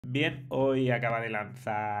Bien, hoy acaba de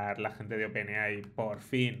lanzar la gente de OpenAI por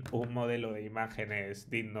fin un modelo de imágenes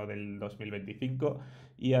digno del 2025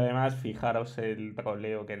 y además fijaros el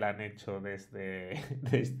troleo que le han hecho desde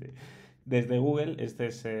Google. Esta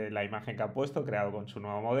es la imagen que ha puesto, creado con su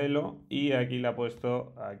nuevo modelo, y aquí le ha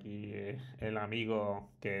puesto el amigo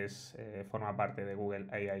que forma parte de Google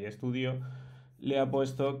AI Studio, le ha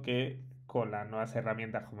puesto que con las nuevas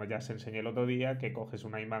herramientas, como ya os enseñé el otro día, que coges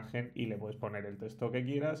una imagen y le puedes poner el texto que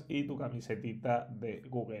quieras y tu camisetita de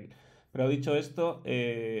Google. Pero dicho esto,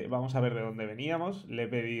 vamos a ver de dónde veníamos. Le he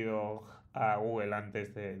pedido a Google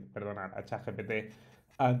perdonad, a ChatGPT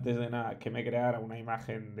antes de nada que me creara una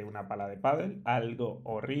imagen de una pala de pádel, algo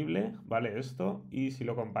horrible, ¿vale? Esto, y si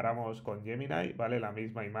lo comparamos con Gemini, ¿vale? La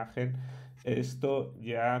misma imagen, esto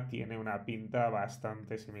ya tiene una pinta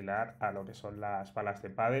bastante similar a lo que son las palas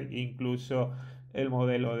de pádel, incluso el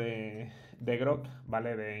modelo de Grok,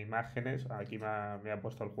 ¿vale? De imágenes, aquí me ha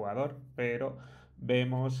puesto el jugador, pero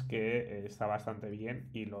vemos que está bastante bien,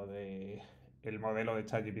 y lo de el modelo de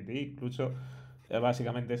ChatGPT incluso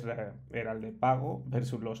básicamente era el de pago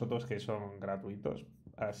versus los otros que son gratuitos.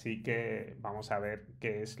 Así que vamos a ver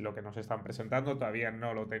qué es lo que nos están presentando. Todavía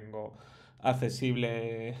no lo tengo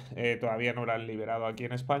accesible, todavía no lo han liberado aquí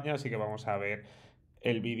en España, así que vamos a ver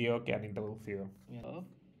el vídeo que han introducido. Oh,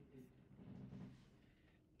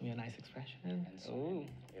 a nice expression. Oh,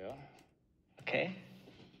 Yeah. okay.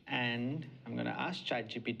 And I'm going to ask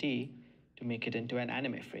ChatGPT to make it into an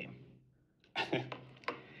anime frame. Nice.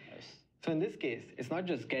 So in this case, it's not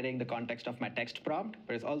just getting the context of my text prompt,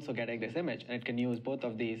 but it's also getting this image, and it can use both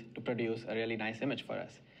of these to produce a really nice image for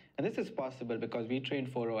us. And this is possible because we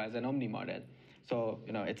trained 4o as an Omni model. So,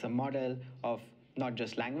 it's a model of not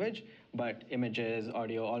just language, but images,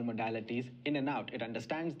 audio, all modalities, in and out. It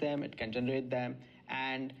understands them, it can generate them,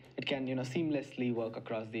 and it can, seamlessly work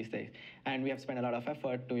across these things. And we have spent a lot of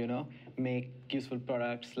effort to, make useful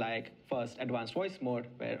products like first advanced voice mode,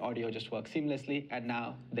 where audio just works seamlessly, and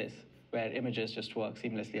now this, where images just work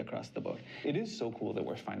seamlessly across the board. It is so cool that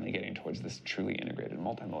we're finally getting towards this truly integrated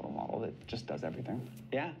multimodal model that just does everything.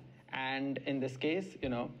 Yeah. And in this case,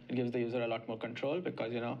 it gives the user a lot more control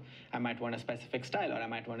because, I might want a specific style, or I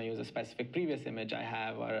might want to use a specific previous image I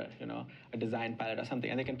have, or, a design palette or something.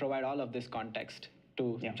 And they can provide all of this context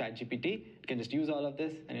to ChatGPT. It can just use all of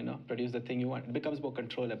this and, produce the thing you want. It becomes more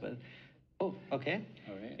controllable. Oh, okay.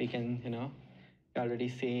 All right. We can, you're already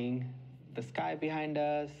seeing the sky behind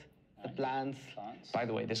us, the plants. By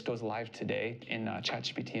the way, this goes live today in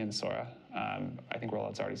ChatGPT and Sora. I think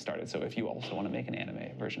rollout's already started, so if you also want to make an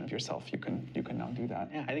anime version of yourself, you can now do that.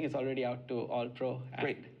 Yeah, I think it's already out to all pro.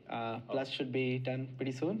 Great. Plus should be done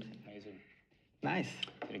pretty soon. Amazing. Nice.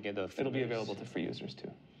 It'll be available to free users too.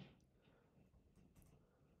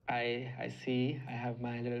 I see. I have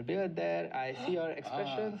my little beard there. I see your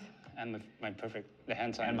expressions. And the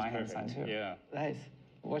hand sign And is my hand perfect. sign, too. Yeah. Nice.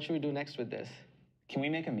 What should we do next with this? Can we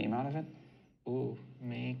make a meme out of it? Ooh,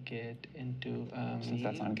 make it into Since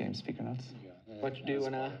that's on Game Speaker Notes. What do you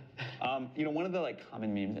wanna? One of the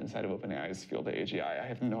common memes inside of OpenAI is feel the AGI. I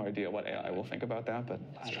have no idea what AI will think about that, but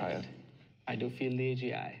let's try it. I do feel the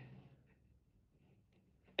AGI.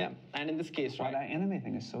 Yeah, and in this case, Wow, right? that anime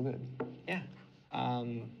thing is so good. Yeah.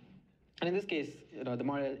 And in this case, the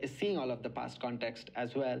model is seeing all of the past context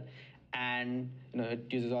as well, and it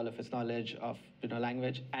uses all of its knowledge of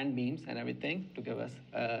language and memes and everything to give us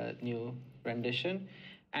a new rendition.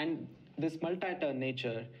 And this multi-turn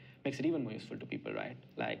nature makes it even more useful to people, right?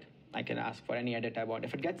 Like, I can ask for any edit I want.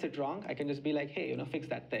 If it gets it wrong, I can just be like, hey, fix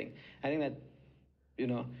that thing. I think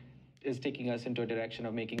that, is taking us into a direction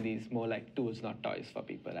of making these more like tools, not toys for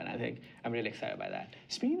people. And I think I'm really excited by that.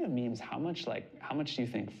 Speaking of memes, how much do you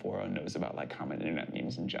think 4o knows about common internet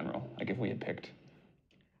memes in general? Like if we had picked.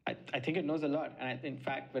 I think it knows a lot. And in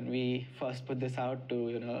fact, when we first put this out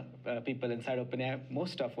to people inside OpenAI,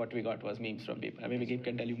 most of what we got was memes from people. Maybe Gabe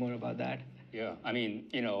can tell you more about that. Yeah, I mean,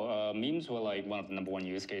 memes were like one of the #1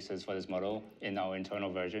 use cases for this model in our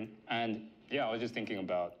internal version. And yeah, I was just thinking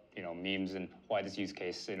about, memes and why this use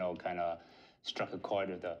case, kind of struck a chord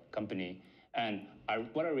with the company. And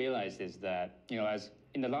what I realized is that, as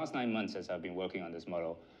in the last 9 months as I've been working on this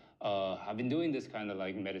model, I've been doing this kind of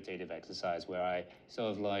meditative exercise where I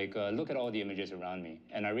sort of look at all the images around me.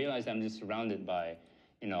 And I realized I'm just surrounded by,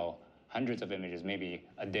 hundreds of images, maybe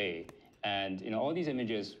a day. And, all these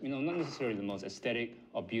images, not necessarily the most aesthetic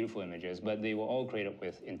or beautiful images, but they were all created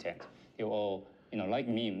with intent. They were all, like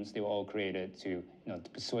memes, they were all created to, to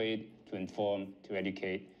persuade, to inform, to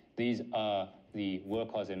educate. These are the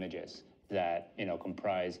workhorse images that,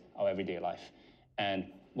 comprise our everyday life. And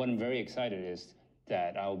what I'm very excited is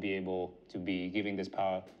that I'll be able to be giving this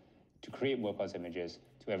power to create workhorse images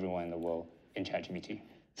to everyone in the world in ChatGPT.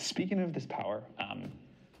 Speaking of this power,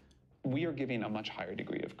 we are giving a much higher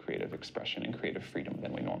degree of creative expression and creative freedom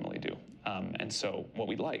than we normally do. And so what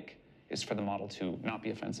we'd like is for the model to not be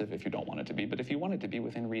offensive if you don't want it to be, but if you want it to be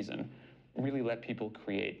within reason, really let people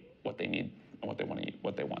create what they need and what they want to eat,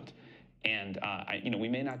 what they want. And we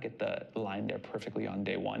may not get the line there perfectly on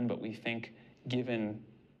day one, but we think, given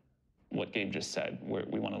what Gabe just said,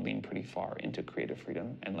 we want to lean pretty far into creative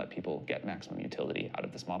freedom and let people get maximum utility out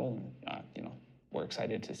of this model. And we're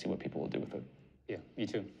excited to see what people will do with it. Yeah, me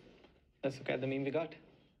too. Let's look at the meme we got.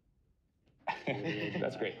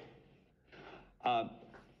 That's great.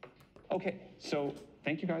 Okay, so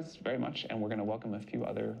thank you guys very much, and we're going to welcome a few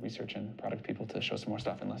other research and product people to show some more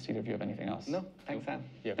stuff, unless either of you have anything else. No, thanks, Sam.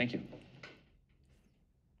 Yeah, thank you.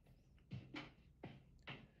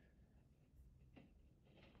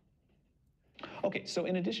 Okay, so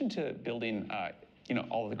in addition to building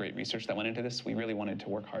all of the great research that went into this, we really wanted to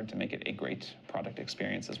work hard to make it a great product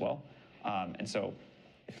experience as well. And so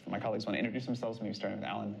if my colleagues want to introduce themselves, maybe starting with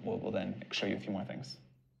Alan, we'll then show you a few more things.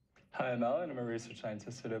 Hi, I'm Alan. I'm a research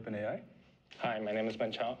scientist at OpenAI. Hi, my name is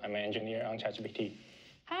Ben Chow. I'm an engineer on ChatGPT.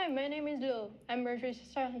 Hi, my name is Lou. I'm a research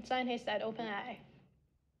scientist at OpenAI.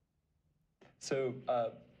 So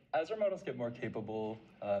as our models get more capable,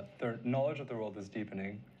 their knowledge of the world is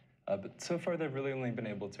deepening. But so far, they've really only been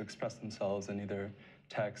able to express themselves in either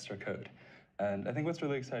text or code. And I think what's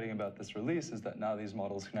really exciting about this release is that now these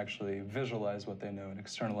models can actually visualize what they know and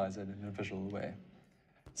externalize it in a visual way.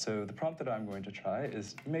 So the prompt that I'm going to try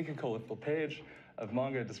is make a colorful page of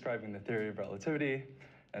manga describing the theory of relativity.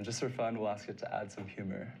 And just for fun, we'll ask it to add some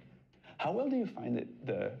humor. How well do you find that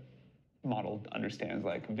the model understands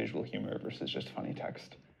like visual humor versus just funny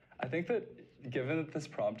text? I think that given that this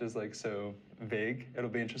prompt is like so vague, it'll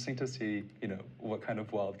be interesting to see, what kind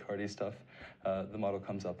of wild cardy stuff the model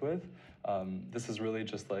comes up with. This is really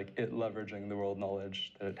just like it leveraging the world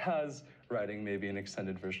knowledge that it has, writing maybe an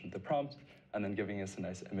extended version of the prompt, and then giving us a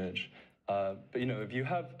nice image. But if you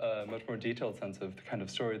have a much more detailed sense of the kind of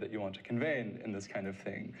story that you want to convey in this kind of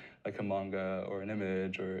thing, like a manga or an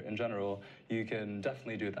image or in general, you can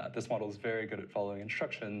definitely do that. This model is very good at following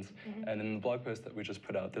instructions. Mm-hmm. And in the blog post that we just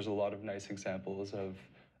put out, there's a lot of nice examples of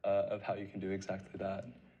how you can do exactly that.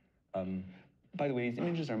 By the way, these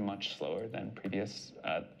images are much slower than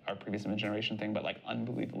our previous image generation thing, but like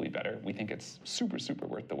unbelievably better. We think it's super, super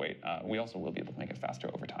worth the wait. We also will be able to make it faster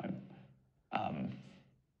over time.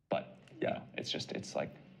 But yeah, it's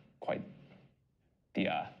like quite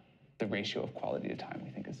the ratio of quality to time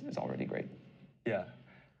we think is already great. Yeah.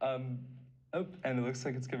 And it looks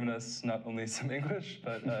like it's given us not only some English,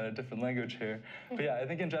 but a different language here. But yeah, I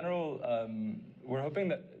think in general, we're hoping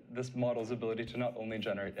that this model's ability to not only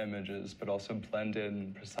generate images, but also blend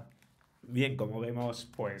in precise. Bien, como vemos,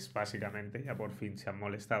 pues básicamente ya por fin se han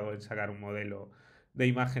molestado en sacar un modelo de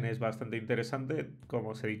imágenes bastante interesante. Como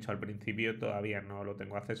os he dicho al principio, todavía no lo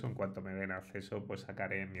tengo acceso. En cuanto me den acceso, pues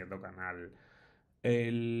sacaré en mi otro canal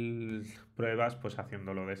pruebas, pues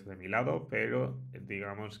haciéndolo desde mi lado, pero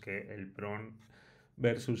digamos que el prompt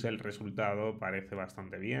versus el resultado parece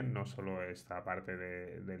bastante bien. No solo esta parte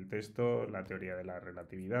del texto, la teoría de la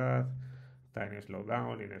relatividad, time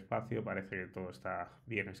slowdown y en espacio, parece que todo está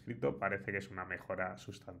bien escrito, parece que es una mejora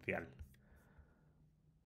sustancial.